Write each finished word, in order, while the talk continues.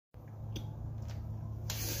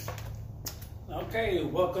Okay,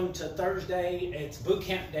 welcome to Thursday. It's boot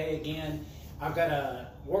camp day again. I've got a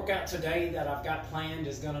workout today that I've got planned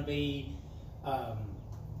is going to be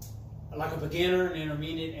like a beginner, an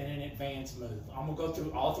intermediate, and an advanced move. I'm going to go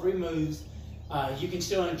through all three moves. You can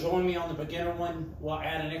still join me on the beginner one. We'll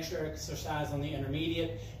add an extra exercise on the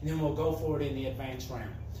intermediate, and then we'll go for it in the advanced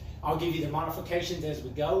round. I'll give you the modifications as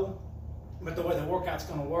we go, but the way the workout's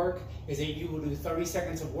going to work is that you will do 30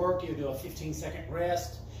 seconds of work, you'll do a 15-second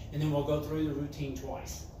rest, and then we'll go through the routine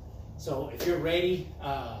twice. So if you're ready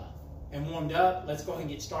and warmed up, let's go ahead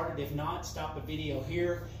and get started. If not, stop the video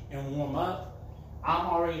here and warm up. I'm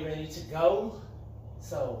already ready to go.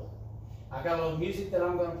 So I got a little music that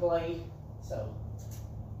I'm going to play. So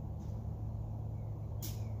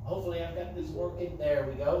hopefully I've got this working. There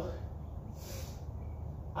we go.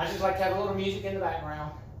 I just like to have a little music in the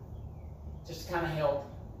background just to kind of help.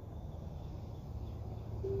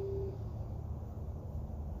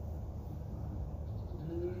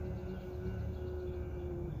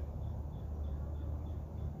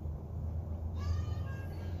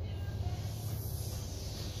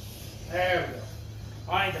 There we go.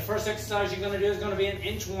 All right, the first exercise you're going to do is going to be an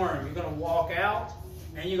inchworm. You're going to walk out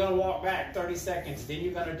and you're going to walk back 30 seconds. Then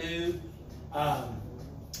you're going to do a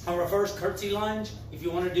reverse curtsy lunge. If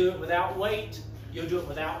you want to do it without weight, you'll do it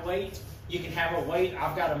without weight. You can have a weight.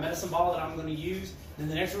 I've got a medicine ball that I'm going to use. Then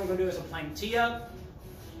the next one we're going to do is a plank tee-up.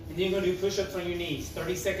 And then you're going to do push-ups on your knees.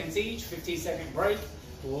 30 seconds each, 15-second break.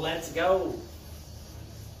 Let's go.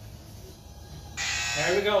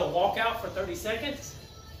 There we go. Walk out for 30 seconds.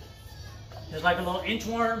 Just like a little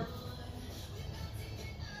inchworm.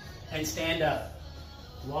 And stand up.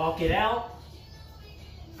 Walk it out.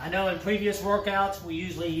 I know in previous workouts we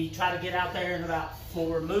usually try to get out there in about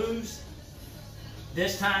 4 moves.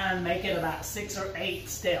 This time make it about 6 or 8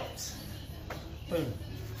 steps. Boom.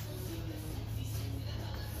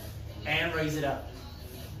 And raise it up.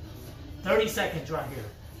 30 seconds right here.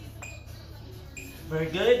 Very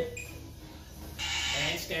good.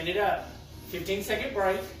 And stand it up. 15-second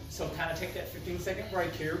break. So kind of take that 15-second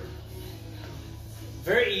break here.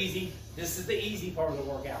 Very easy. This is the easy part of the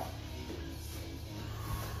workout.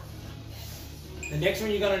 The next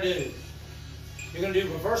one you're going to do, you're going to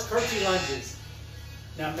do reverse curtsy lunges.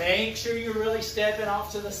 Now make sure you're really stepping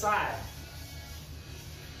off to the side.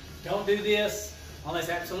 Don't do this unless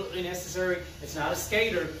absolutely necessary. It's not a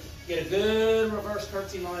skater. Get a good reverse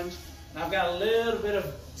curtsy lunge. And I've got a little bit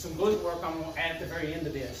of some glute work I'm going to add at the very end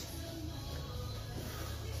of this.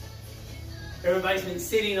 Everybody's been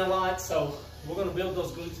sitting a lot, so we're going to build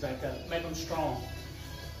those glutes back up, make them strong.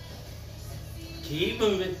 Keep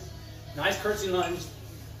moving. Nice curtsy lunge.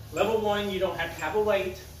 Level 1, you don't have to have a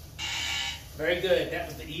weight. Very good. That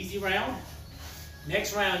was the easy round.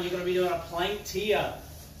 Next round, you're going to be doing a plank tee-up.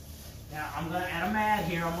 Now, I'm going to add a mat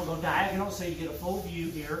here. I'm going to go diagonal so you get a full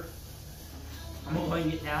view here. I'm going to go ahead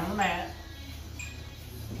and get down on the mat.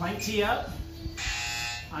 Plank tee-up.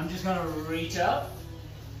 I'm just going to reach up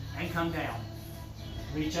and come down.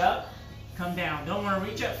 Reach up, come down. Don't want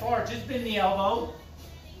to reach up far, just bend the elbow.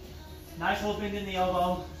 Nice little bend in the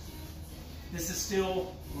elbow. This is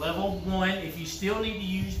still level 1. If you still need to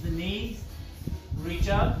use the knees, reach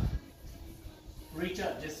up,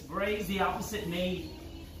 just raise the opposite knee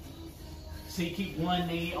so you keep one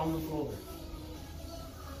knee on the floor.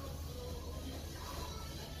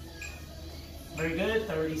 Very good,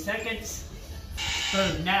 30 seconds.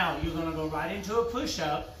 Boom, now you're gonna go right into a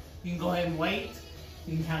push-up. You can go ahead and wait.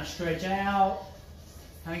 You can kind of stretch out,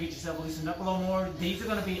 kind of get yourself loosened up a little more. These are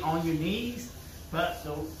gonna be on your knees, but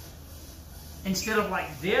instead of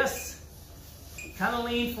like this, kind of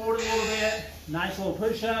lean forward a little bit. Nice little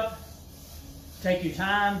push-up. Take your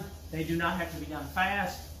time. They do not have to be done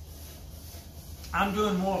fast. I'm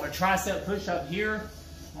doing more of a tricep push-up here.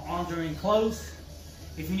 My arms are in close.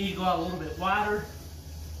 If you need to go out a little bit wider,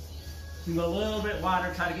 you can go a little bit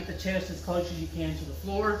wider. Try to get the chest as close as you can to the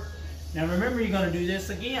floor. Now remember, you're going to do this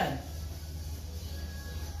again.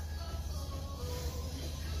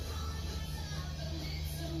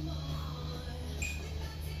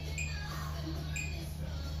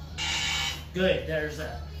 Good, there's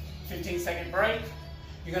a 15-second break.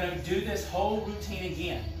 You're going to do this whole routine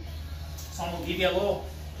again. So I'm going to give you a little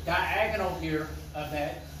diagonal here of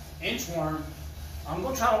that inchworm. I'm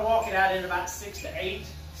going to try to walk it out in about 6 to 8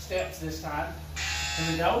 steps this time.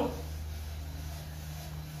 Here we go.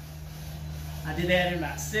 I did that in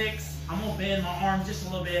about 6. I'm going to bend my arm just a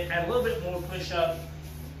little bit, add a little bit more push-up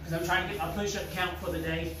because I'm trying to get my push-up count for the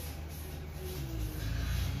day.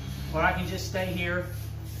 Or I can just stay here.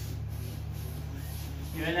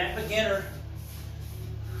 You're in that beginner.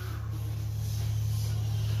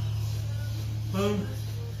 Boom.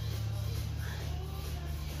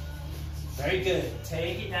 Very good.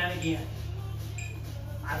 Take it down again.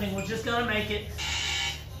 I think we're just gonna make it.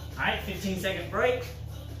 All right, 15-second break.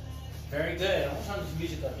 Very good. I'm gonna turn this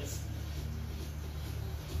music up.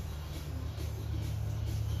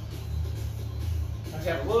 Let's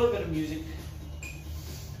have a little bit of music.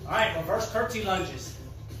 All right, reverse curtsy lunges.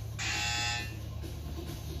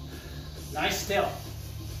 Nice step.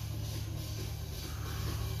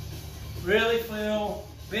 Really feel,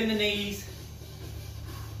 bend the knees.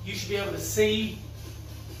 You should be able to see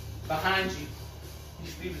behind you. You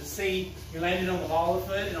should be able to see you're landing on the ball of the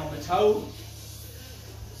foot and on the toe.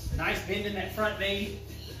 Nice bend in that front knee.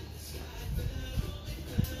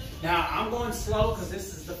 Now, I'm going slow because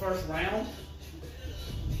this is the first round.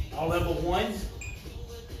 All level 1.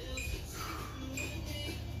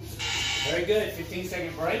 Very good.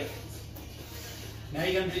 15-second break. Now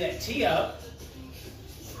you're going to do that tee up.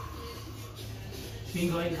 You can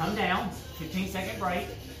go ahead and come down. 15-second break.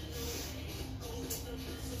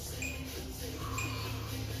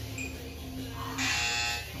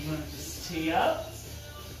 I'm going to just tee up.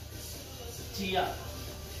 Tee up.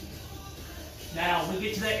 Now, when we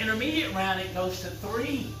get to that intermediate round, it goes to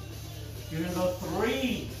 3. You're going to go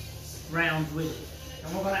 3 rounds with it.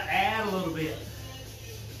 And we're going to add a little bit.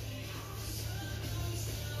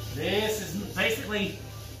 This is basically,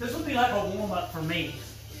 this would be like a warm-up for me.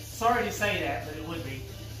 Sorry to say that, but it would be.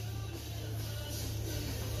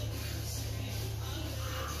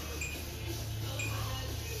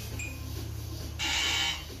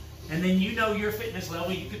 And then you know your fitness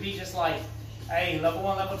level. You could be just like, hey, level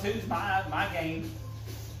 1, level 2 is my game.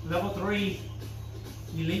 Level 3,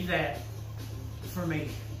 you leave that for me.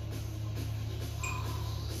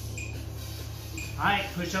 All right,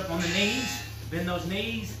 push up on the knees. Bend those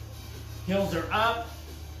knees. Heels are up.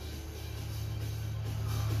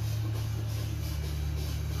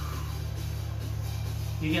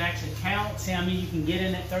 You can actually count, see how many you can get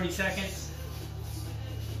in that 30 seconds.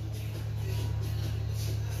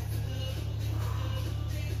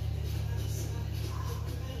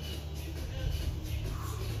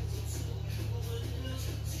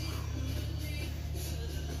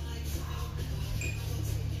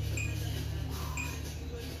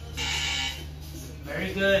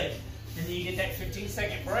 Very good. And then you get that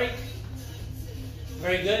 15-second break.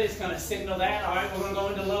 Very good. It's going to signal that. All right, we're going to go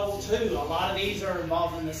into level 2. A lot of these are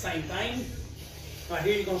involved in the same thing. Right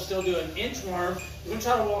here, you're going to still do an inchworm. You're going to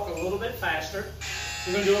try to walk a little bit faster.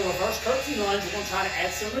 You're going to do a reverse curtsy lunge. You're going to try to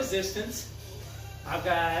add some resistance. I've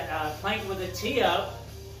got a plank with a tee up,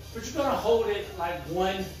 but you're going to hold it like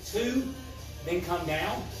 1, 2, then come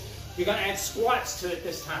down. You're going to add squats to it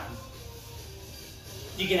this time.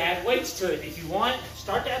 You can add weights to it if you want.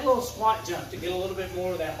 Start that little squat jump to get a little bit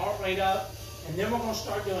more of that heart rate up. And then we're going to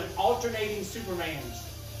start doing alternating Supermans.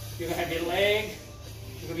 You're going to have your leg.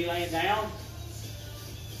 You're going to be laying down.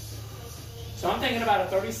 So I'm thinking about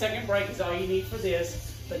a 30-second break is all you need for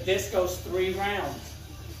this. But this goes 3 rounds.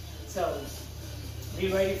 So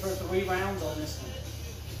be ready for 3 rounds on this one.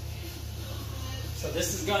 So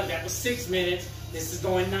this is going, that was 6 minutes. This is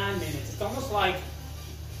going 9 minutes. It's almost like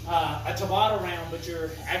a Tabata round, but you're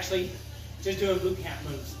actually just doing boot camp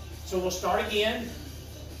moves. So we'll start again.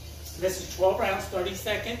 This is 12 rounds, 30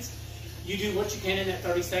 seconds. You do what you can in that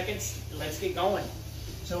 30 seconds. Let's get going.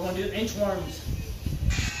 So we're going to do inchworms.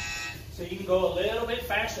 So you can go a little bit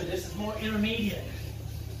faster. This is more intermediate.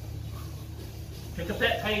 Pick up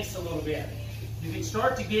that pace a little bit. You can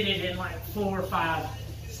start to get it in like 4 or 5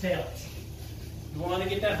 steps. You want to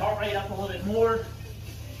get that heart rate up a little bit more.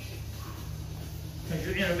 Because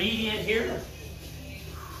you're intermediate here.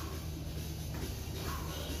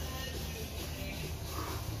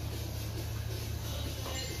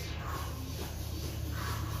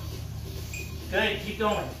 Good, keep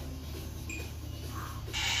going.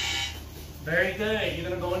 Very good. You're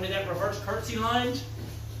going to go into that reverse curtsy lunge.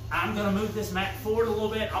 I'm going to move this mat forward a little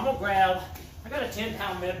bit. I'm going to grab, I got a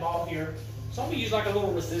 10-pound med ball here, so I'm going to use like a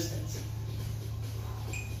little resistance.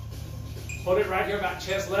 Hold it right here about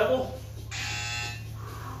chest level.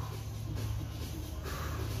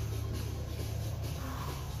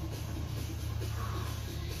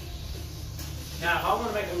 Now, if I want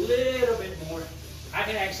to make a little bit more, I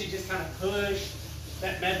can actually just kind of push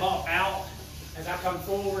that med ball out as I come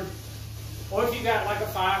forward. Or if you got like a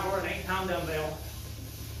 5 or an 8-pound dumbbell,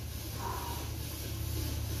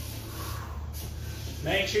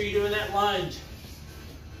 make sure you're doing that lunge.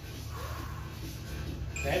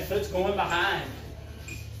 That foot's going behind.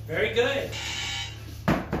 Very good.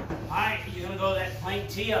 All right, you're going to go that plank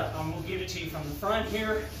tee up. I'm going to give it to you from the front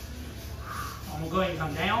here. I'm going to go ahead and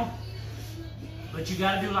come down. But you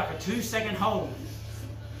got to do like a 2-second hold.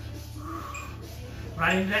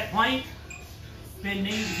 Right into that plank. Bend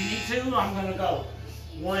knees if you need to. I'm gonna go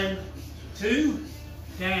 1, 2,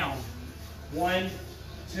 down. 1,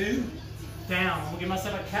 2, down. I'm gonna give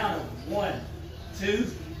myself a count of 1, 2,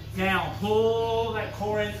 down. Pull that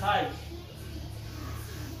core in tight.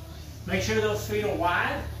 Make sure those feet are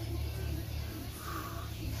wide.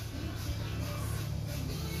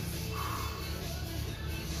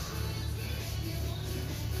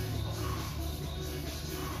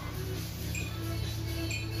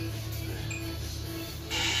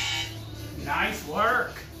 Nice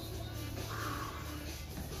work.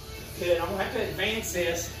 Good. I'm gonna have to advance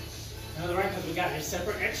this another round because we got a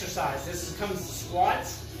separate exercise. This comes to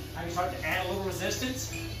squats. I can start to add a little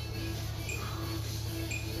resistance.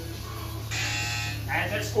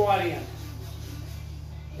 Add that squat in.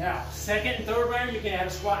 Now, second and third round, you can add a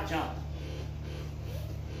squat jump.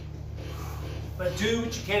 But do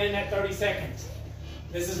what you can in that 30 seconds.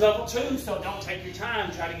 This is level 2, so don't take your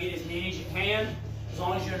time. Try to get as many as you can, as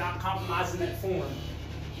long as you're not compromising that form.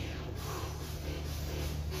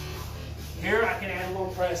 Here, I can add a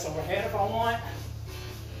little press overhead if I want.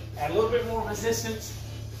 Add a little bit more resistance.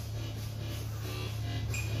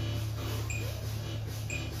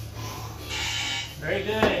 Very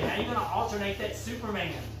good. Now you're going to alternate that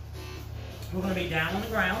Superman. We're going to be down on the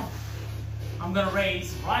ground. I'm going to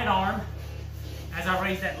raise right arm as I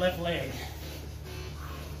raise that left leg.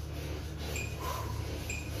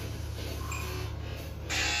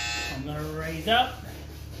 I'm going to raise up,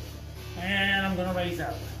 and I'm going to raise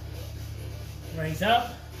up. Raise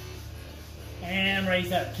up, and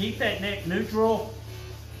raise up. Keep that neck neutral.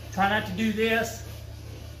 Try not to do this.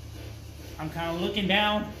 I'm kind of looking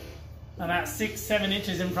down about 6, 7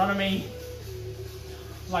 inches in front of me,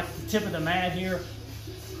 like the tip of the mat here.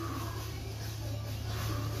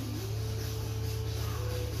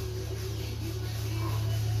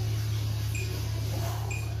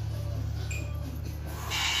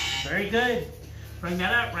 Very good. Bring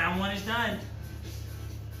that up. Round 1 is done.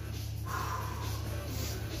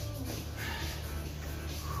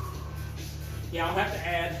 Yeah, I'll have to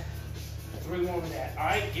add 3 more with that. All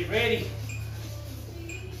right, get ready.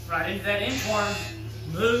 Right into that inchworm.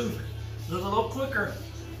 Move a little quicker.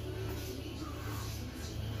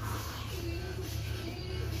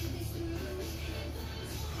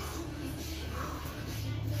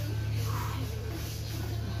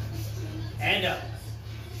 And up.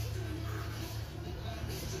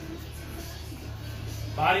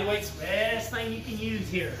 Body weight's the best thing you can use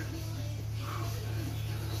here.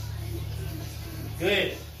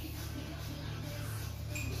 Good.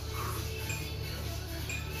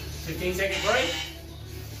 15-second break.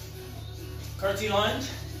 Curtsy lunge.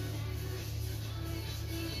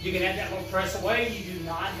 You can add that little press away. You do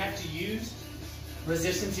not have to use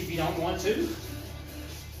resistance if you don't want to.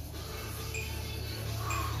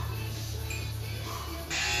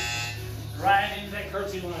 Right into that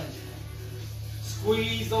curtsy lunge.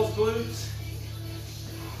 Squeeze those glutes.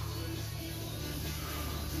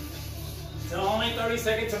 It's only 30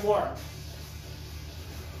 seconds of work.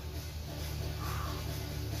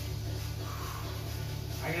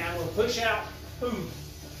 I can have a little push out, boom.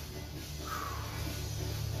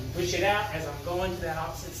 And push it out as I'm going to that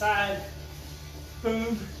opposite side,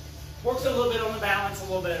 boom. Works a little bit on the balance a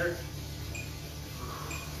little better.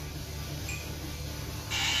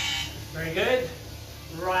 Very good.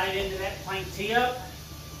 Right into that plank tee up.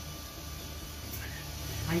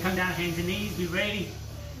 I can come down hands and knees, be ready.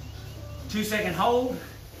 2-second hold.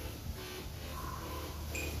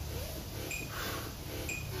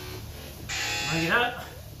 Bring it up.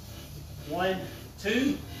 1,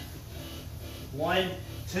 2. 1,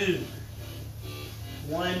 2.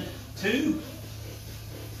 1, 2.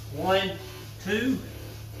 1, 2.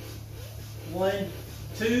 1,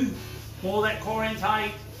 2. Pull that core in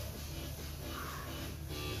tight.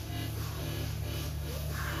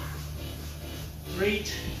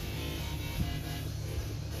 Reach.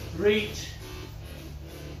 Reach.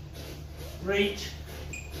 Reach.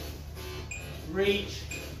 Reach.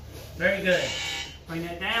 Very good. Bring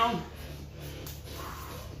that down.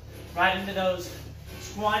 Right into those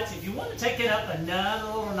squats. If you want to take it up another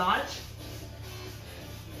little notch,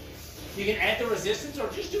 you can add the resistance or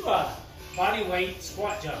just do a body weight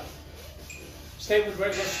squat jump. Stay with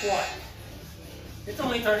regular squat. It's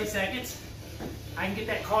only 30 seconds. I can get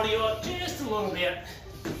that cardio up just a little bit.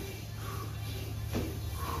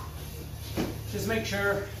 Just make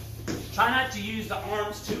sure, try not to use the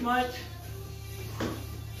arms too much.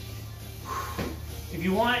 If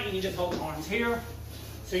you want, you can just hold the arms here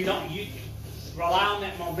so you don't rely on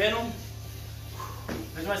that momentum.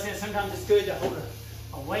 That's why I said sometimes it's good to hold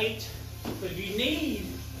a weight. But if you need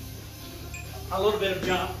a little bit of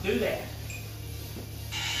jump, do that.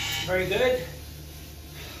 Very good.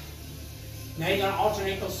 Now you're going to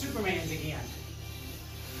alternate those Supermans again.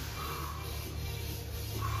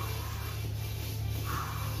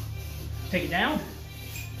 Take it down.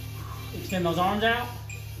 Extend those arms out.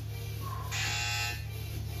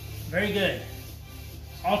 Very good.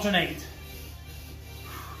 Alternate.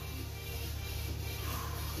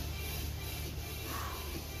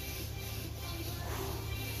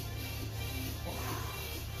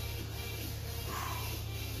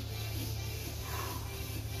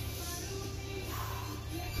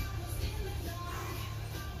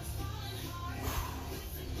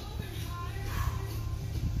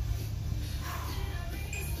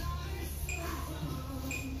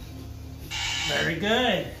 Very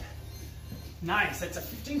good. Nice. That's a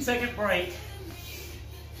 15-second break.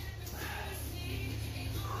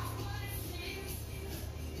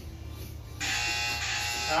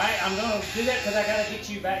 All right, I'm going to do that because I got to get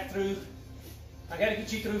you back through. I got to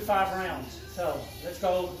get you through 5 rounds. So let's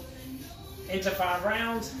go into 5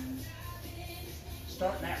 rounds.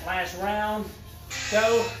 Starting that last round.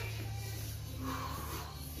 Go.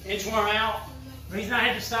 Inchworm out. The reason I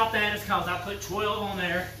had to stop that is because I put 12 on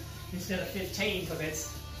there instead of 15, because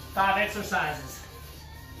it's 5 exercises,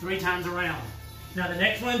 3 times a round. Now the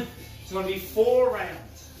next one is going to be 4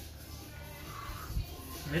 rounds.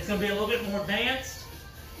 And it's going to be a little bit more advanced,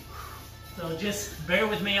 so just bear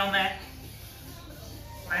with me on that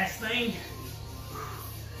last thing.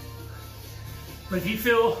 But if you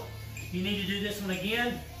feel you need to do this one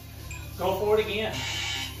again, go for it again.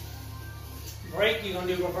 Break, you're going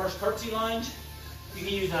to do reverse curtsy lunge. You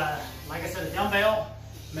can use, like I said, a dumbbell,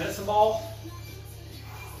 medicine ball.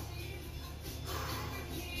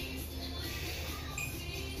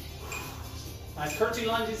 Nice curtsy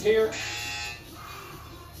lunges here.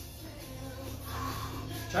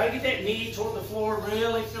 Try to get that knee toward the floor.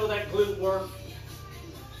 Really feel that glute work.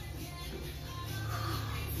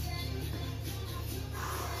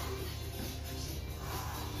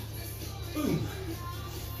 Boom.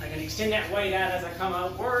 I can extend that weight out as I come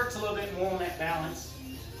up. Works a little bit more on that balance.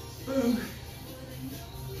 Boom.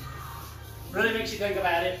 Really makes you think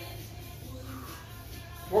about it.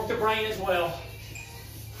 Work the brain as well.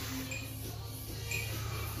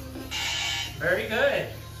 Very good.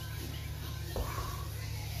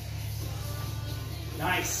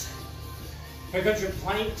 Nice. Here comes your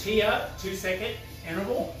plank tee up, 2-second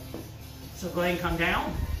interval. So go ahead and come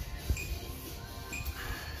down.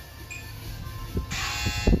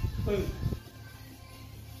 Boom.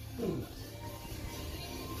 Boom.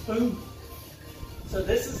 Boom. So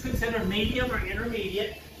this is considered medium or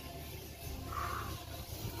intermediate.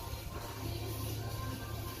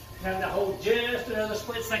 Have to hold just another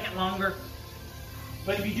split second longer.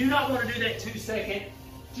 But if you do not want to do that 2-second,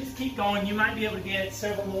 just keep going. You might be able to get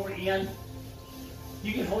several more in.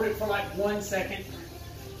 You can hold it for like 1 second.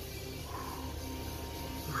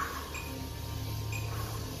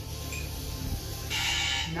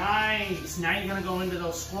 Nice. Now you're going to go into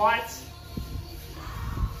those squats.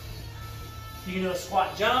 You can do a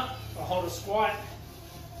squat jump or hold a squat.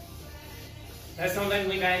 That's the only thing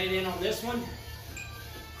we've added in on this one.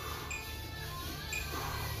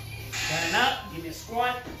 Standing up, give me a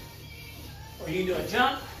squat. Or you can do a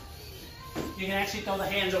jump. You can actually throw the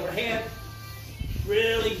hands overhead.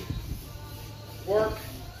 Really work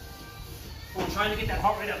on trying to get that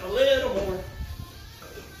heart rate up a little more.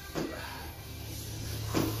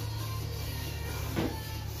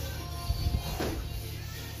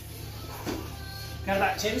 Got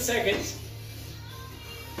about 10 seconds.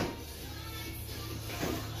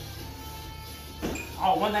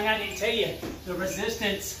 Oh, one thing I didn't tell you, the rest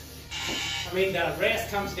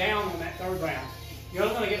comes down on that 3rd round. You're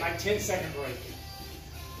only going to get like 10-second break.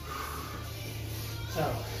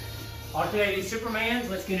 So, alternating Supermans,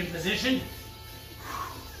 let's get in position.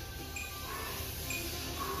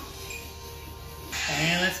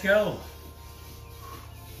 And let's go.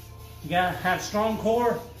 You gotta have a strong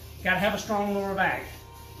core, gotta have a strong lower back.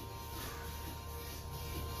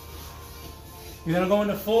 You're gonna go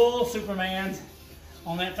into full Supermans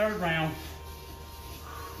on that 3rd round.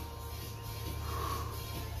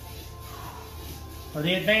 Or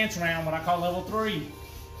the advanced round, what I call level 3.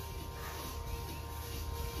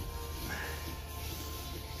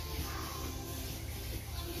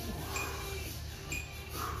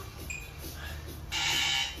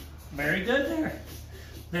 Very good there.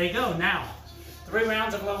 There you go. Now, 3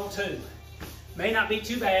 rounds of level 2. May not be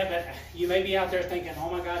too bad, but you may be out there thinking, oh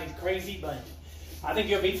my God, he's crazy, but I think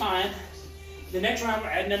you'll be fine. The next round, we're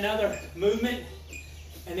adding another movement,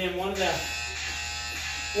 and then one of the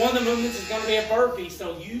movements is going to be a burpee.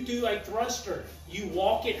 So you do a thruster. you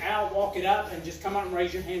walk it out, walk it up, and just come out and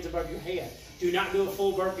raise your hands above your head. Do not do a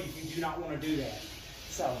full burpee if you do not want to do that.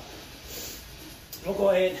 So, we'll go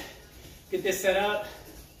ahead, get this set up.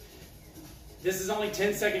 This is only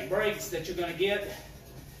 10-second breaks that you're going to get,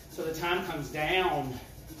 so the time comes down.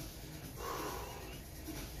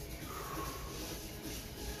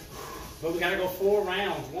 But we got to go 4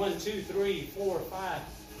 rounds. 1, 2, 3, 4, 5.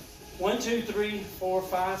 1, 2, 3, 4,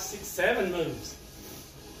 5, 6, 7 moves.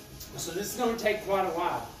 So this is going to take quite a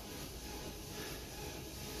while.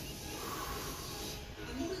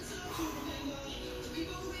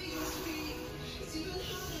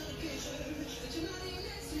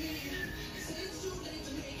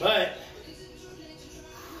 But,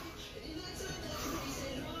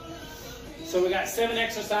 so we got 7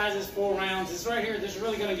 exercises, 4 rounds. This right here, this is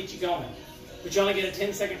really going to get you going. But you only get a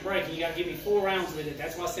 10-second break, and you got to give me 4 rounds with it.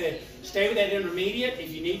 That's why I said stay with that intermediate if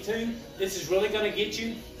you need to. This is really going to get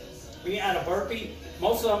you. When you add a burpee,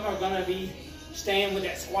 most of them are going to be staying with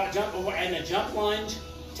that squat jump and a jump lunge,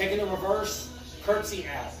 taking the reverse curtsy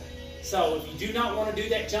out. So if you do not want to do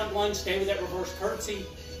that jump lunge, stay with that reverse curtsy.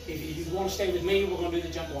 If you want to stay with me, we're going to do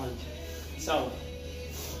the jump lunge. So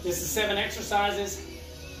this is 7 exercises,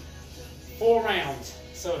 4 rounds.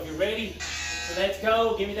 So if you're ready, so let's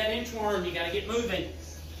go. Give me that inchworm. You got to get moving.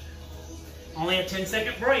 Only a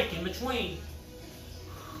 10-second break in between.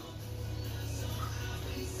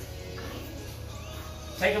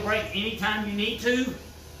 Take a break anytime you need to.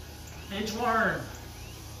 Inchworm.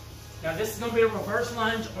 Now this is going to be a reverse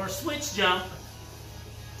lunge or switch jump.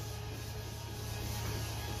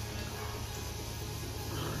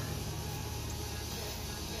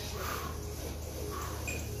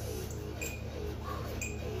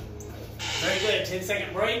 Very good.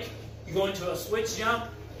 10-second break. You go into a switch jump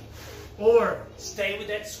or stay with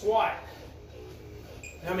that squat.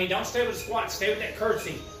 I mean, don't stay with a squat. Stay with that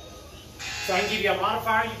curtsy. So I can give you a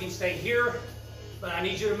modifier. You can stay here, but I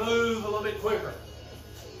need you to move a little bit quicker.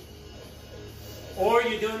 Or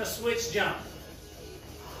you're doing a switch jump.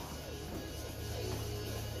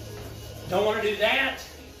 Don't want to do that.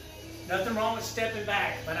 Nothing wrong with stepping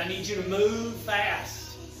back, but I need you to move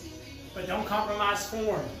fast. But don't compromise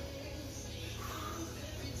form.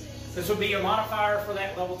 This would be your modifier for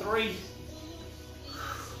that level 3.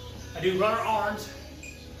 I do runner arms,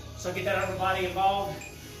 so get that upper body involved.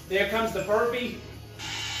 There comes the burpee.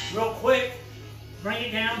 Real quick, bring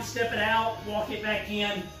it down, step it out, walk it back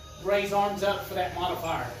in, raise arms up for that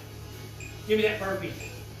modifier. Give me that burpee.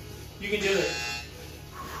 You can do it.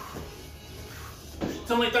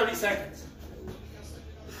 It's only 30 seconds.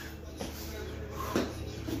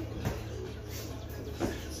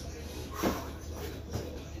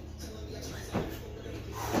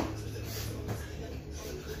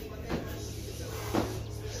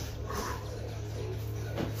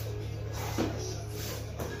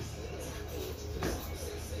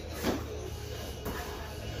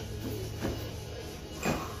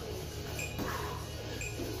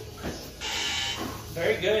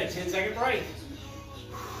 Very good, 10-second break.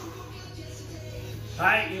 All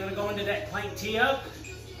right, you're gonna go into that plank tee up.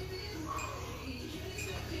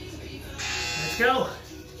 Let's go.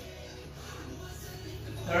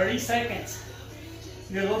 30 seconds.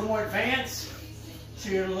 You're a little more advanced, so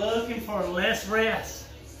you're looking for less rest.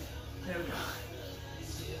 There we go.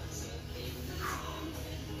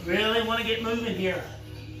 Really want to get moving here,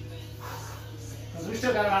 because we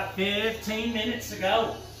still got about 15 minutes to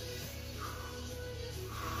go.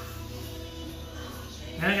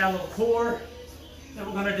 Now I got a little core that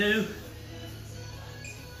we're going to do.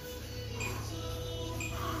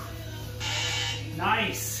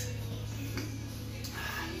 Nice.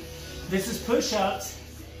 This is push-ups.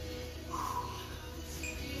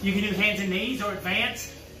 You can do hands and knees or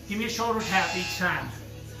advance. Give me a shoulder tap each time.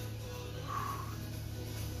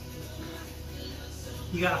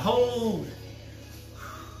 You got to hold.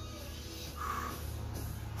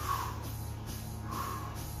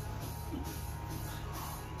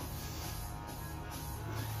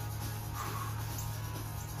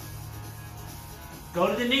 Go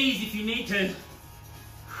to the knees if you need to.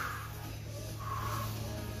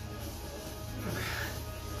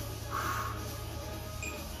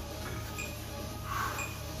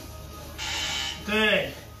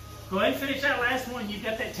 Good. Go ahead and finish that last one. You've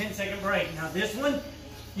got that 10-second break. Now this one,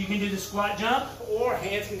 you can do the squat jump, or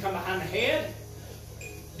hands can come behind the head.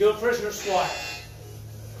 Do a prisoner squat.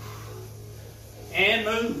 And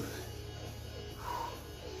move.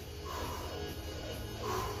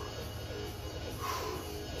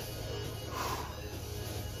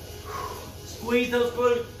 Squeeze those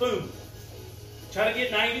glutes, boom. Try to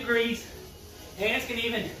get 90 degrees. Hands can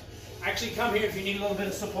even actually come here if you need a little bit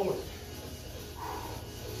of support.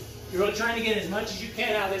 You're really trying to get as much as you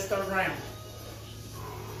can out of this third round.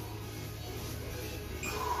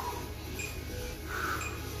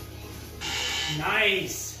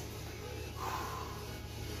 Nice.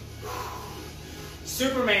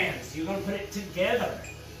 Supermans, you're going to put it together.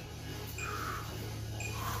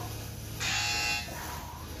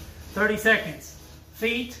 30 seconds.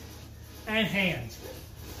 Feet and hands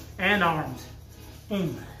and arms.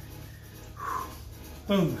 Boom.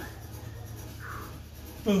 Boom.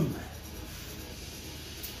 Boom.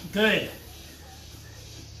 Good.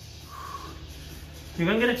 You're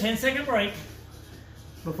going to get a 10-second break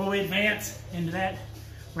before we advance into that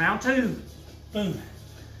round 2. Boom.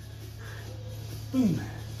 Boom.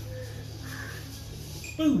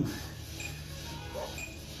 Boom.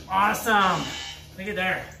 Awesome. Look at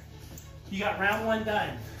there. You got round 1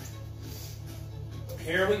 done.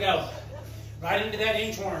 Here we go. Right into that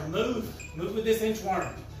inchworm. Move. Move with this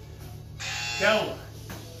inchworm. Go.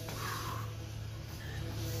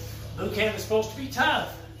 Boot camp is supposed to be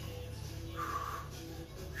tough.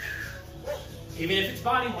 Even if it's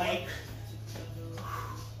body weight.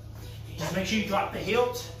 Just make sure you drop the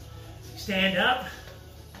hilt. Stand up.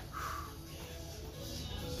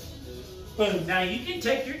 Boom. Now you can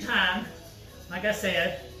take your time. Like I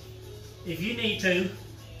said, if you need to,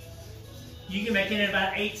 you can make it in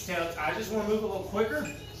about 8 steps. I just want to move a little quicker.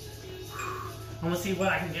 I want to see what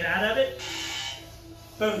I can get out of it.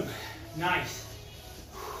 Boom. Nice.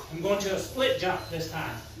 I'm going to a split jump this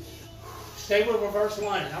time. Stay with reverse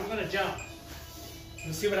lunge. I'm going to jump.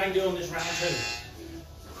 Let's see what I can do on this round 2.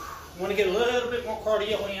 I want to get a little bit more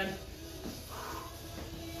cardio in.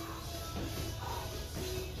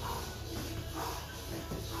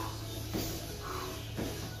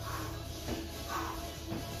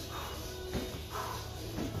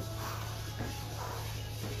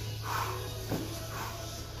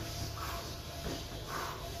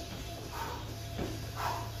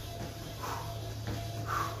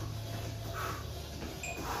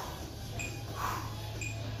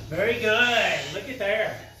 Very good. Look at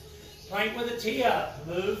there. Plank with a tee up.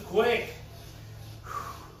 Move quick.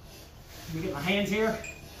 Let me get my hands here.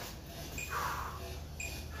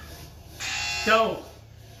 Go.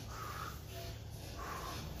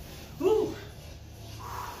 Woo.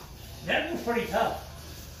 That was pretty tough.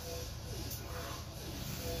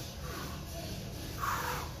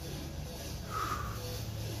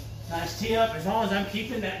 Nice tee up as long as I'm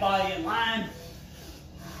keeping that body in line.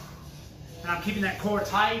 And I'm keeping that core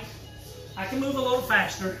tight. I can move a little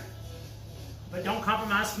faster, but don't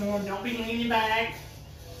compromise form. Don't be leaning back.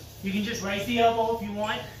 You can just raise the elbow if you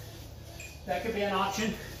want. That could be an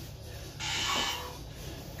option.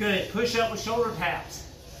 Good. Push up with shoulder taps.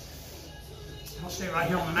 I'll stay right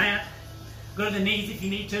here on the mat. Go to the knees if you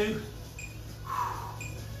need to.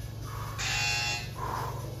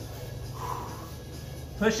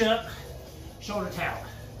 Push up, shoulder tap.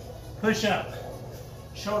 Push up.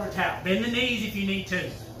 Shoulder tap. Bend the knees if you need to.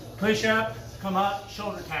 Push up, come up,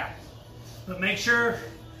 shoulder tap. But make sure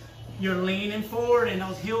you're leaning forward and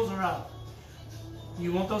those heels are up.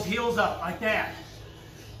 You want those heels up like that.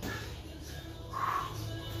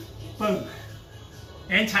 Boom.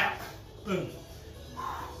 And tap. Boom.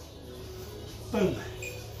 Boom.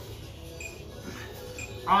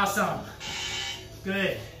 Awesome.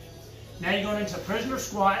 Good. Now you're going into prisoner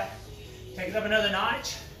squat. Take it up another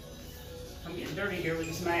notch. I'm getting dirty here with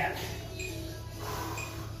this mat.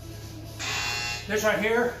 This right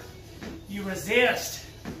here, you resist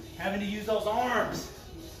having to use those arms.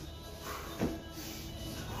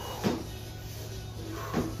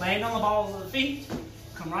 Land on the balls of the feet,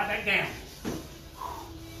 come right back down.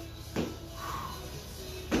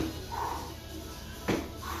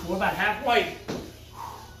 We're about halfway.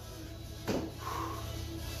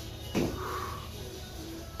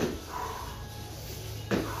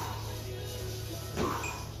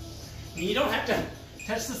 And you don't have to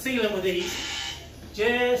touch the ceiling with these.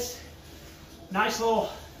 Just nice little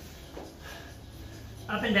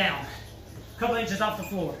up and down. A couple inches off the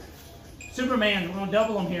floor. Superman, we're going to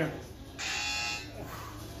double them here.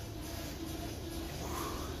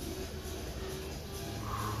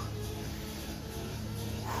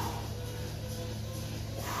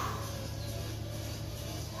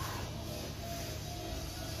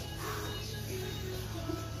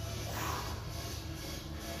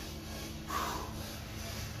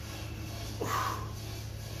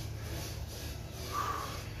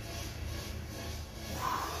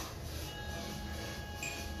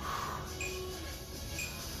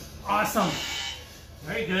 Awesome.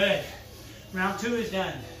 Very good. Round 2 is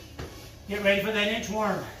done. Get ready for that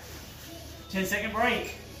inchworm. 10-second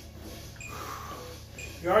break.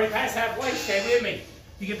 You're already past halfway. Stay with me.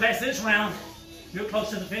 You get past this round, you're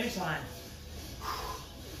close to the finish line.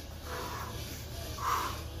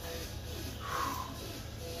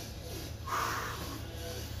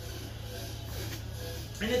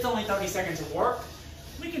 And it's only 30 seconds of work.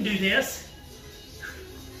 We can do this.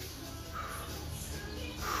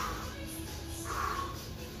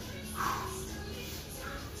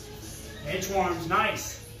 Inchworms,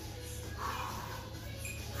 nice.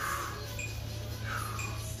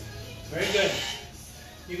 Very good.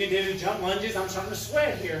 You can do jump lunges. I'm starting to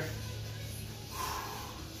sweat here.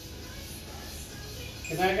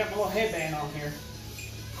 Because I got my little headband on here.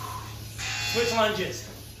 Switch lunges.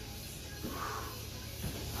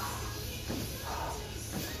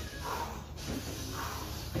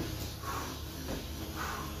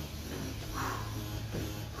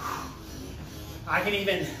 I can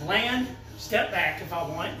even land, step back if I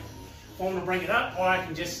want. If I want to bring it up, or I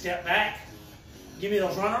can just step back. Give me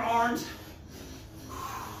those runner arms.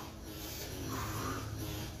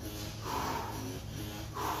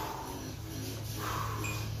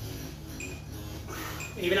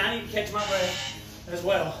 Even I need to catch my breath as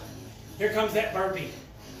well. Here comes that burpee.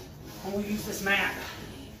 And we'll use this mat.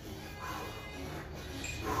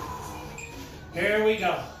 Here we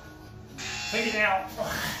go. Take it out.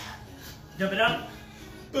 Jump it up.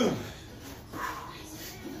 Boom.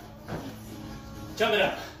 Jump it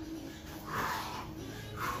up.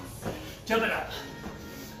 Jump it up.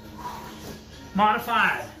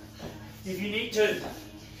 Modified. If you need to,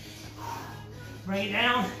 bring it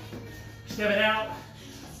down, step it out,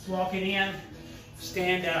 walk it in,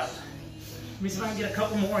 stand up. Let me see if I can get a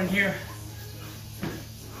couple more in here.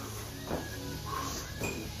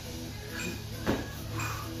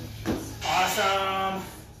 Awesome.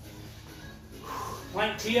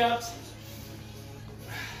 Plank tee-ups.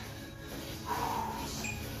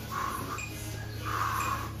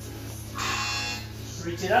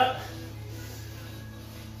 Reach it up.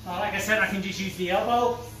 Like I said, I can just use the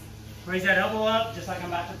elbow. Raise that elbow up just like I'm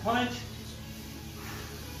about to punch.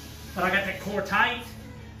 But I got that core tight.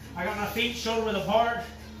 I got my feet shoulder width apart.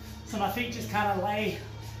 So my feet just kind of lay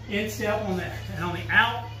in step on the, and on the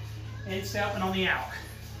out, in step and on the out.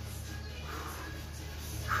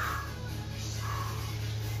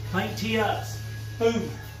 Plank tee-ups. Boom.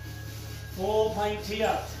 Full plank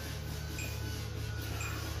tee-ups.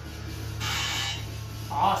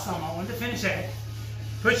 Awesome. I wanted to finish that.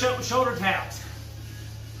 Push up with shoulder taps.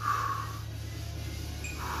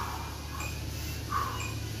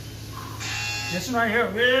 This one right here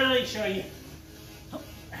will really show you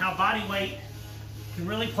how body weight can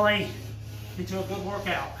really play into a good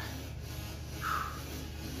workout.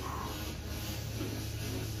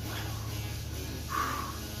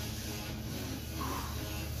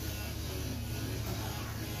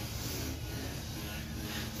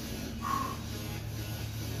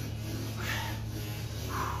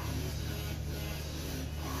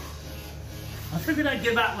 I figured I'd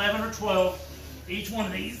get about 11 or 12 each one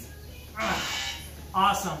of these.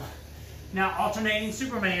 Awesome. Now alternating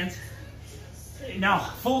Supermans. Now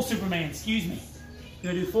full Superman, excuse me.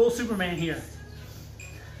 You're gonna do full Superman here.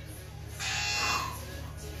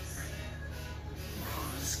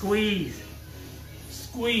 Squeeze.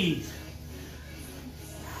 Squeeze.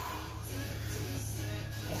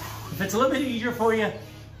 If it's a little bit easier for you,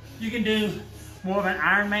 you can do more of an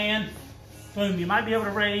Ironman. Boom, you might be able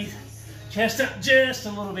to raise chest up just a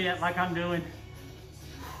little bit like I'm doing.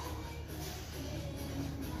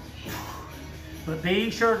 But be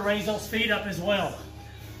sure to raise those feet up as well.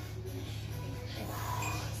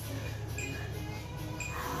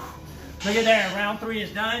 Look at there, round 3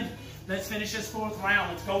 is done. Let's finish this 4th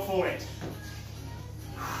round. Let's go for it.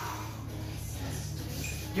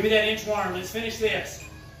 Give me that inchworm. Let's finish this.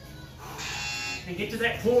 And get to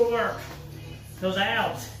that core work. Those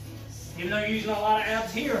abs. Even though you're using a lot of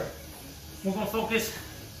abs here, we're going to focus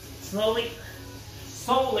solely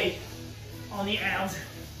on the abs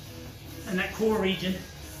and that core region.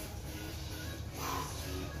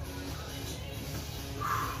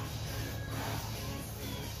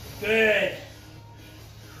 Good.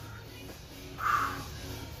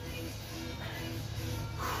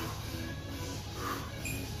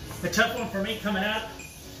 The tough one for me coming up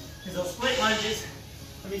is those split lunges.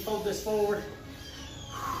 Let me fold this forward.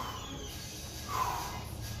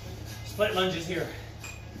 Split lunges here.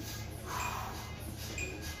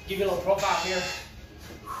 Give you a little profile here.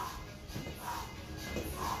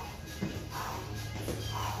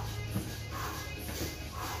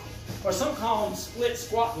 Or some call them split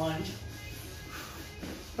squat lunge.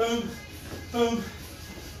 Boom, boom,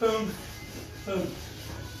 boom, boom.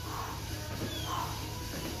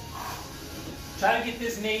 Try to get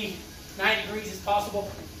this knee 90 degrees is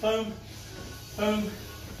possible. Boom, boom.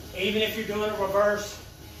 Even if you're doing a reverse,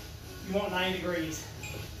 you want 90 degrees.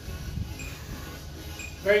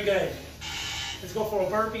 Very good. Let's go for a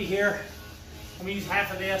burpee here. I'm gonna use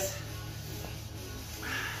half of this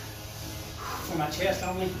for my chest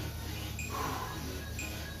only.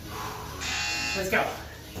 Let's go.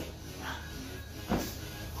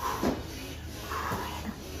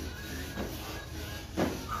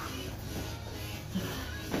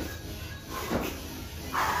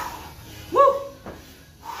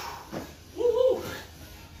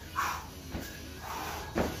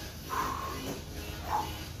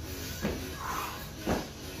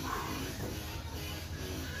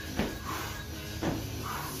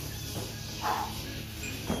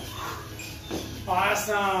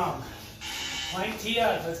 Awesome. Plank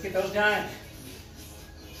tee-ups. Let's get those done.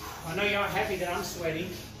 I know y'all happy that I'm sweating.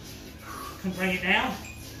 Can bring it down.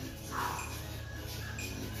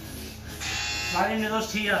 Right into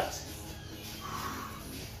those tee-ups.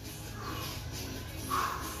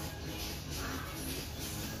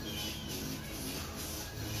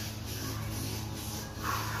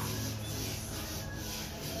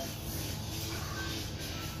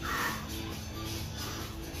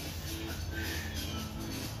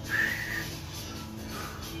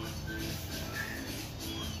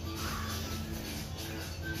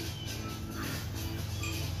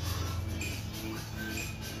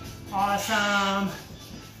 Awesome.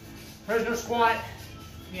 Prisoner squat.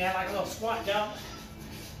 Yeah, like a little squat jump.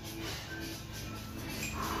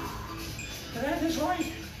 Did I have this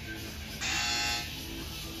right?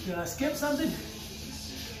 Did I skip something?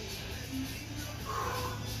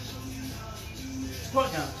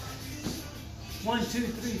 Squat jump. 1, 2,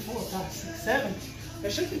 3, 4, 5, 6, 7.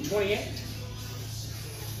 That should be 28.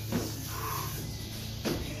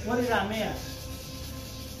 What did I miss?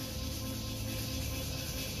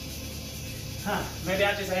 Huh, maybe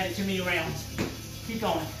I just added too many rounds. Keep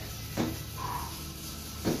going.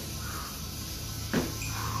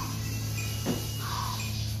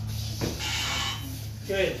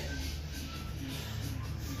 Good.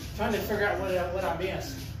 Trying to figure out what I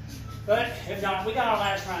missed. But if not, we got our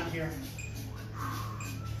last round here.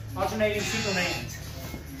 Alternating Supermans.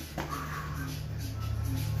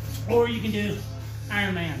 Or you can do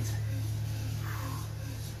Ironmans.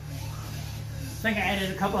 I think I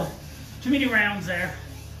added a couple of too many rounds there.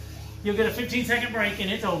 You'll get a 15-second break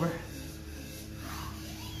and it's over.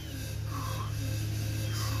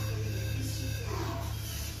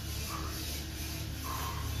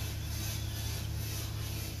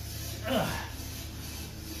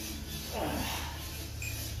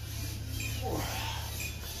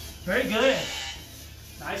 Very good.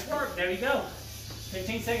 Nice work. There you go.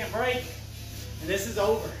 15-second break and this is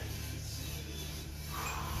over.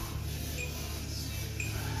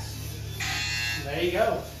 There you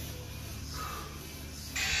go.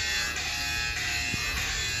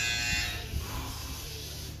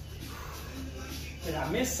 Did I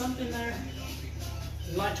miss something there?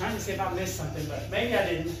 I'm not trying to see if I missed something, but maybe I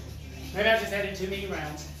didn't. Maybe I just added too many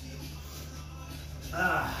rounds.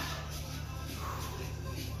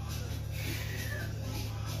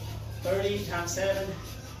 30 times 7.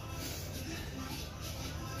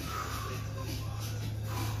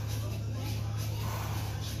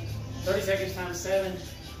 30 seconds times 7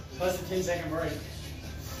 plus a 10-second break.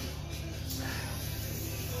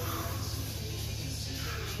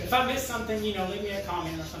 If I missed something, you know, leave me a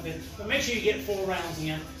comment or something. But make sure you get 4 rounds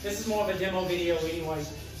in. This is more of a demo video anyway.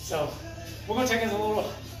 So we're going to take a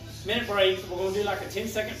little minute break. We're going to do like a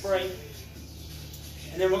 10-second break.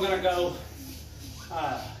 And then we're going to go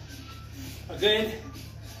a good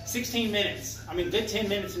 16 minutes. I mean, good 10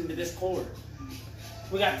 minutes into this core.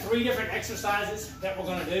 We got 3 different exercises that we're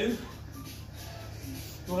going to do.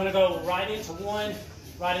 We're going to go right into one,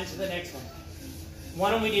 right into the next one.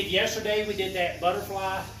 One we did yesterday, we did that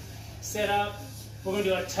butterfly setup. We're going to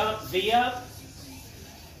do a tuck V-up.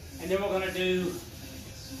 And then we're going to do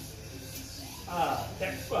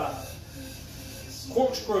that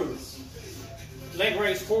corkscrew, leg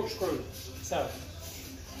raise corkscrew.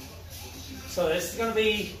 So this is going to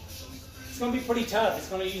be, it's going to be pretty tough. It's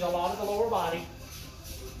going to use a lot of the lower body.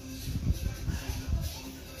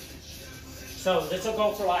 So this will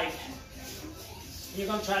go for like, you're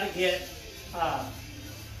going to try to get about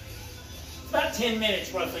 10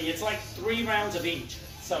 minutes roughly. It's like 3 rounds of each.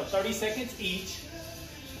 So 30 seconds each.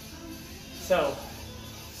 So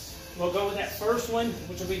we'll go with that first one,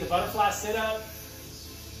 which will be the butterfly sit-up.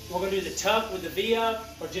 We're going to do the tuck with the V-up,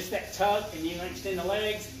 or just that tuck, and you're going to extend the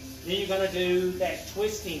legs. Then you're going to do that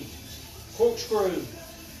twisting corkscrew.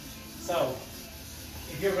 So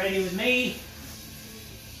if you're ready with me,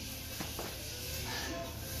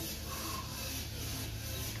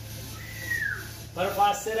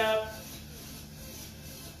 Butterfly sit up,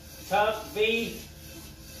 tuck, V.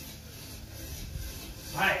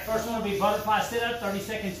 All right, first one will be butterfly sit up, 30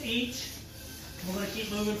 seconds each. We're gonna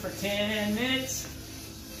keep moving for 10 minutes.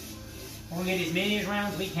 We're gonna get as many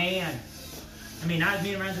rounds as we can. I mean, not as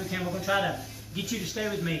many rounds as we can. We're gonna try to get you to stay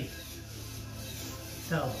with me.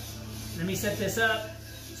 So, let me set this up.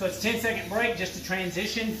 So it's 10-second break just to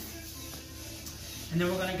transition. And then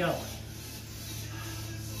we're gonna go.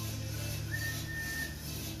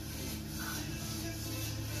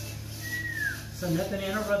 So nothing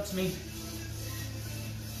interrupts me.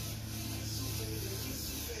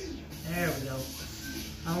 There we go.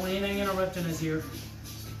 I don't want anything interrupting us here.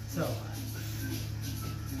 So,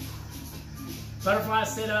 butterfly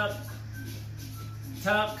sit up,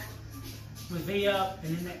 tuck with V up,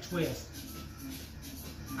 and then that twist.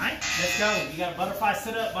 Alright, let's go. You got a butterfly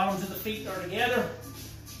sit up, bottoms of the feet are together.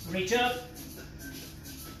 Reach up.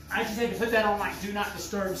 I just had to put that on like do not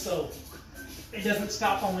disturb so it doesn't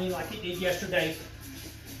stop on me like it did yesterday.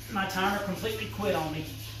 My timer completely quit on me.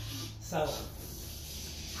 So,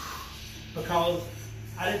 because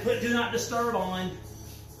I didn't put do not disturb on.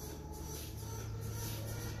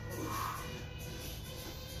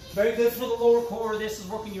 Very good for the lower core. This is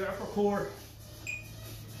working your upper core.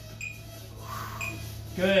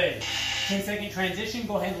 Good. 10-second transition.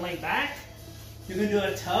 Go ahead and lay back. You're going to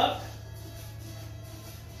do a tuck.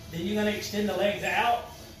 Then you're going to extend the legs out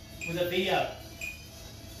with a V up.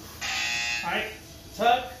 Alright.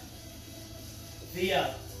 Tuck. V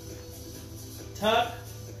up. Tuck.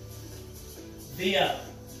 V up.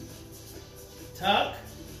 Tuck.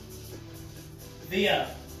 V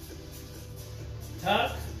up.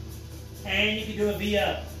 Tuck. And you can do a V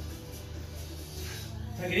up.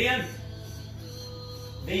 Tuck it in.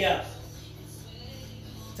 V up.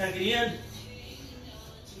 Tuck it in.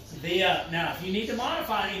 V up. Now, if you need to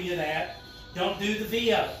modify any of that, don't do the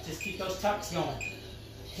V up. Just keep those tucks going.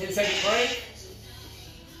 10-second break.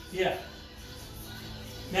 Yeah.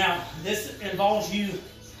 Now, this involves you,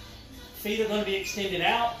 feet are going to be extended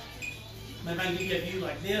out. Maybe I can give you a view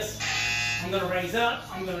like this. I'm going to raise up.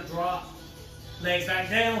 I'm going to drop. Legs back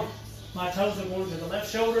down. My toes are going to the left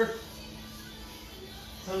shoulder.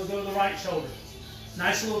 Toes go to the right shoulder.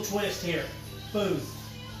 Nice little twist here. Boom.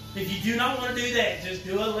 If you do not want to do that, just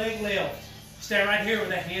do a leg lift. Stay right here with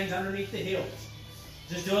the hands underneath the heels.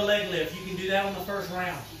 Just do a leg lift. You can do that on the first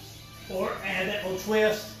round. Or add that little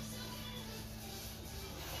twist.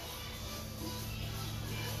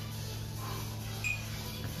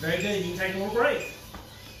 Very good. You can take a little break.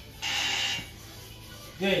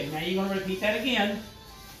 Good. Now you're going to repeat that again.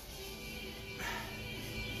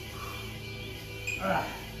 All right.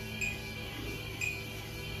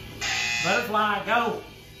 Butterfly, go.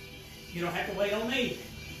 You don't have to wait on me.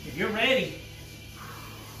 If you're ready.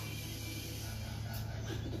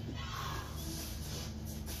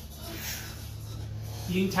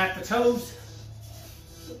 You can tap the toes,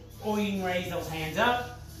 or you can raise those hands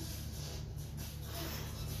up.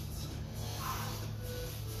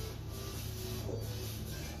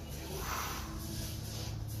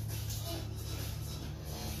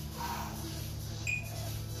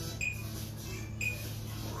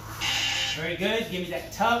 Very good. Give me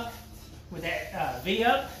that tuck with that V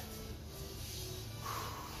up.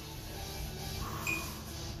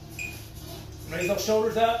 Raise those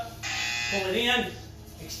shoulders up. Pull it in.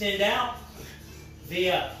 Extend out. V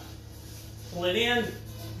up. Pull it in.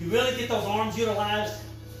 You really get those arms utilized.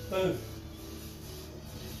 Boom.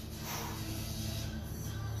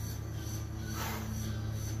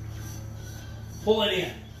 Pull it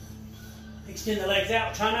in. Extend the legs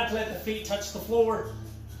out. Try not to let the feet touch the floor.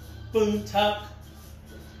 Boom, tuck.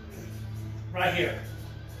 Right here.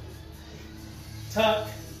 Tuck.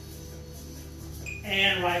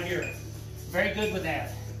 And right here. Very good with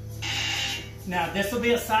that. Now, this will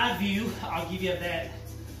be a side view. I'll give you that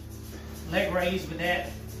leg raise with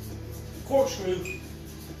that corkscrew.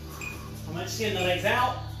 I'm going to extend the legs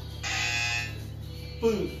out.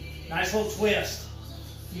 Boom. Nice little twist.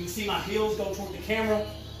 You can see my heels go toward the camera.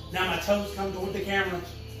 Now my toes come toward the camera.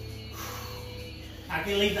 I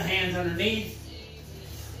can leave the hands underneath.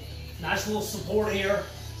 Nice little support here.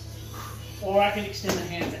 Or I can extend the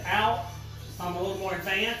hands out if I'm a little more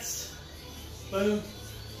advanced. Boom.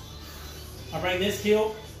 I bring this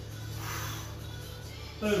heel.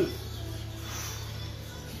 Boom.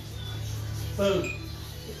 Boom.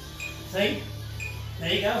 See?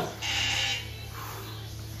 There you go.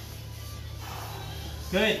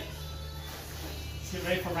 Good. Let's get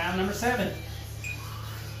ready for round number 7.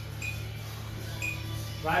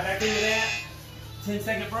 Right back into that.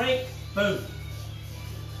 10-second break. Boom.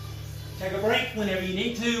 Take a break whenever you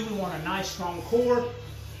need to. We want a nice strong core.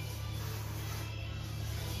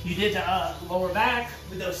 You did the lower back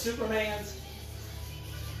with those Supermans.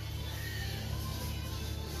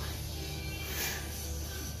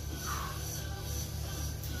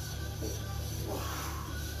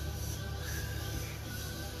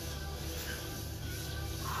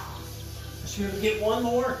 Should we get one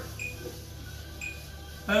more?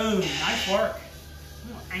 Boom, nice work.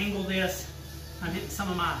 I'm gonna angle this. I'm hitting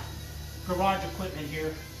some of my garage equipment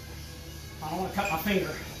here. I don't want to cut my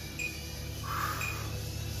finger.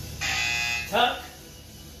 Tuck.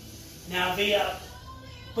 Now V up.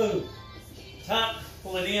 Boom. Tuck.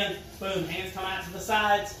 Pull it in. Boom. Hands come out to the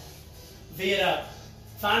sides. V it up.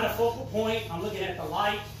 Find a focal point. I'm looking at the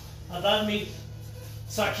light above me,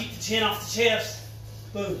 so I keep the chin off the chest.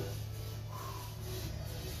 Boom.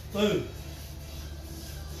 Boom.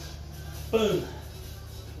 Boom.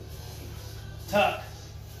 Tuck.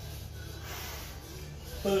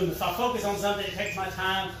 Boom. If I focus on something, it takes my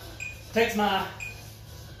time. Takes my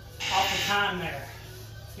off the time there.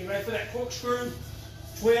 Get ready for that corkscrew.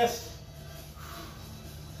 Twist.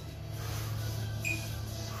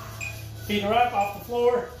 Feet are up off the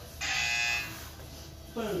floor.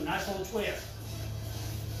 Boom. Nice little twist.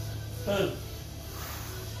 Boom.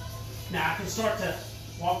 Now I can start to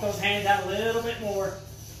walk those hands out a little bit more.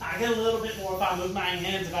 I get a little bit more if I move my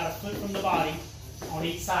hands about a foot from the body on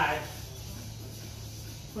each side.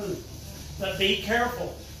 Boom. But be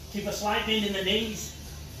careful. Keep a slight bend in the knees.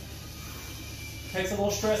 Takes a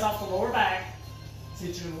little stress off the lower back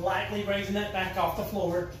since you're lightly raising that back off the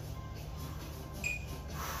floor.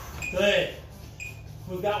 Good.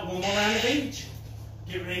 We've got one more round of each.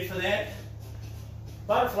 Get ready for that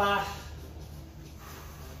butterfly.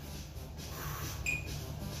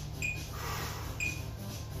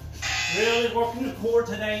 Really working the core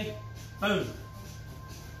today. Boom.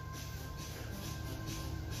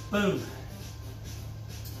 Boom.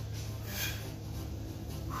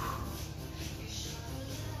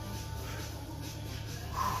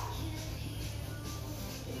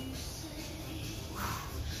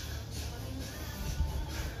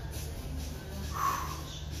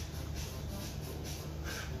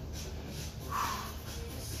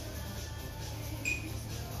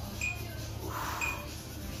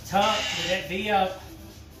 Tuck with that V up.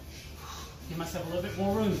 Give myself a little bit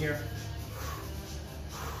more room here.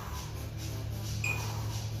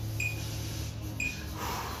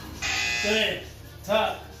 Good.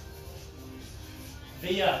 Tuck.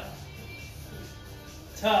 V up.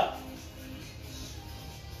 Tuck.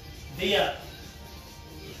 V up.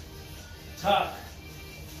 Tuck.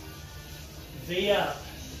 V up.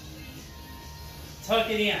 Tuck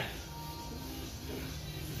it in.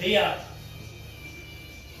 V up.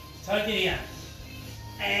 Tuck it in.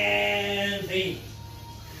 And V.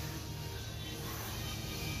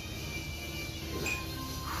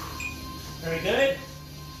 Very good.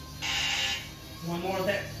 One more of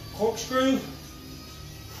that corkscrew.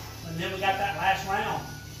 And then we got that last round.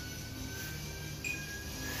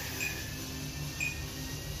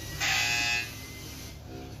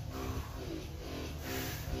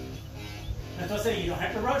 As I say, you don't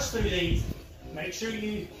have to rush through these. Make sure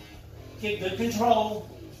you get good control.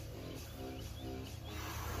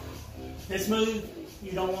 This move,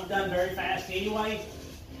 you don't want done very fast anyway.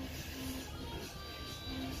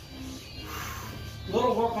 A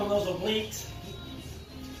little work on those obliques.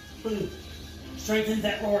 Boom. Strengthen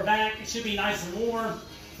that lower back. It should be nice and warm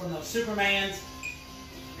from those Supermans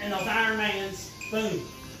and those IRONMANs. Boom.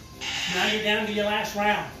 Now you're down to your last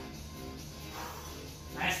round.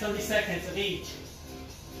 Last 30 seconds of each.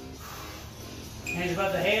 Hands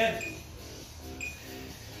above the head.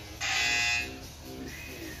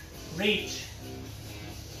 Reach.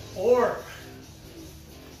 Or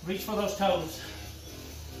reach for those toes.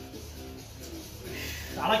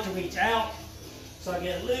 I like to reach out so I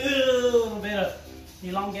get a little bit of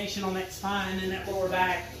elongation on that spine and that lower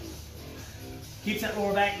back. Keeps that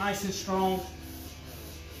lower back nice and strong.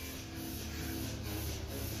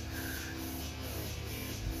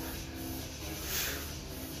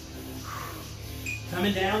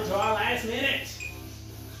 Coming down to our last minute.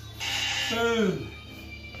 Boom.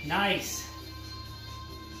 Nice.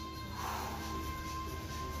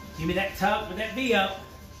 Give me that tuck with that V up.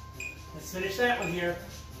 Let's finish that one here.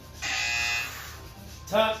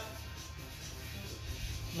 Tuck.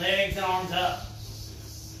 Legs and arms up.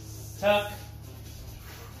 Tuck.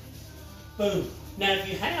 Boom. Now if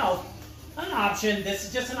you have an option, this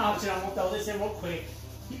is just an option, I'm going to throw this in real quick.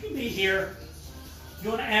 You can be here. If you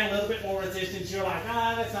want to add a little bit more resistance, you're like,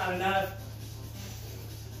 that's not enough.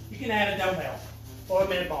 You can add a dumbbell or a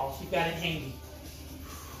med ball if you've got it handy.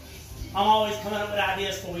 I'm always coming up with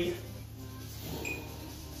ideas for you.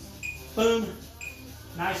 Boom.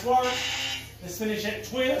 Nice work. Let's finish that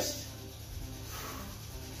twist.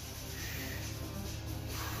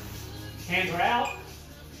 Hands are out.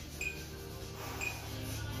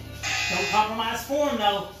 Don't compromise form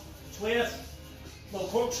though. Twist. Little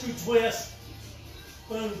corkscrew twist.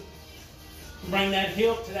 Boom. Bring that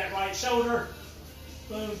hip to that right shoulder.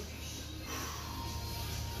 Boom.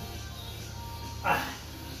 Ah.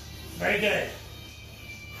 Very good.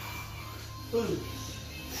 Boom.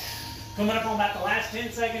 Coming up on about the last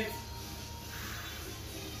 10 seconds.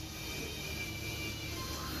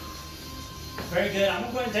 Very good. I'm going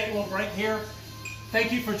to go ahead and take a little break here.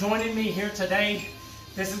 Thank you for joining me here today.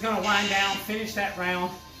 This is going to wind down, finish that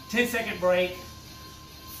round. 10-second break.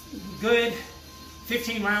 Good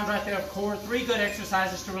 15 rounds right there of core. 3 good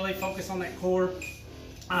exercises to really focus on that core.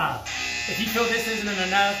 If you feel this isn't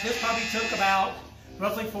enough, this probably took about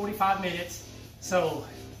roughly 45 minutes. So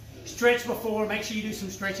stretch before, make sure you do some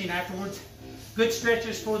stretching afterwards. Good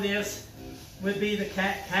stretches for this would be the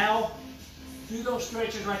cat-cow. Do those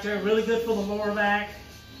stretches right there, really good for the lower back.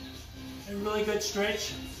 A really good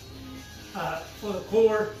stretch for the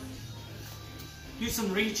core. Do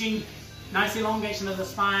some reaching, nice elongation of the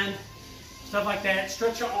spine, stuff like that.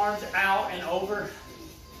 Stretch your arms out and over.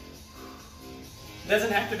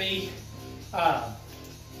 Doesn't have to be,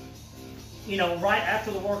 you know, right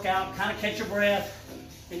after the workout. Kind of catch your breath,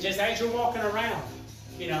 and just as you're walking around,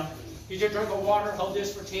 you know, use your drink of water, hold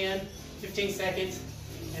this for 10, 15 seconds,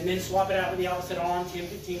 and then swap it out with the opposite arm, 10,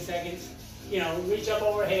 15 seconds. You know, reach up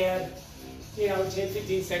overhead, you know, 10,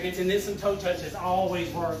 15 seconds, and then some toe touches.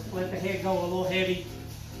 Always work. Let the head go a little heavy.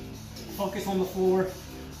 Focus on the floor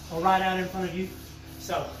or right out in front of you.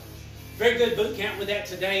 So, very good boot camp with that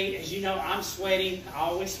today. As you know, I'm sweating. I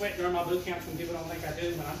always sweat during my boot camp. Some people don't think I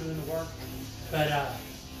do when I'm doing the work. But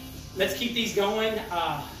let's keep these going.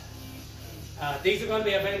 These are going to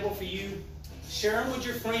be available for you. Share them with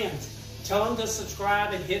your friends. Tell them to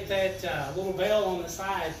subscribe and hit that little bell on the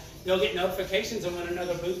side. They'll get notifications on when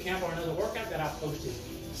another boot camp or another workout that I've posted.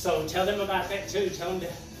 So tell them about that too. Tell them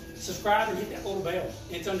to subscribe and hit that little bell.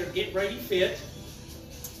 It's under Get Ready Fit.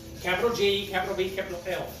 Capital G, capital B, capital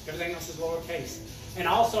L. Everything else is lowercase. And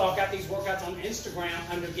also, I've got these workouts on Instagram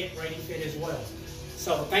under Get Ready Fit as well.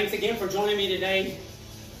 So thanks again for joining me today.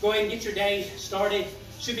 Go ahead and get your day started.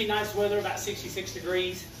 Should be nice weather, about 66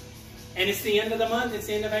 degrees. And it's the end of the month. It's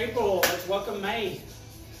the end of April. Let's welcome May.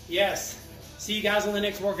 Yes. See you guys on the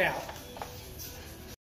next workout.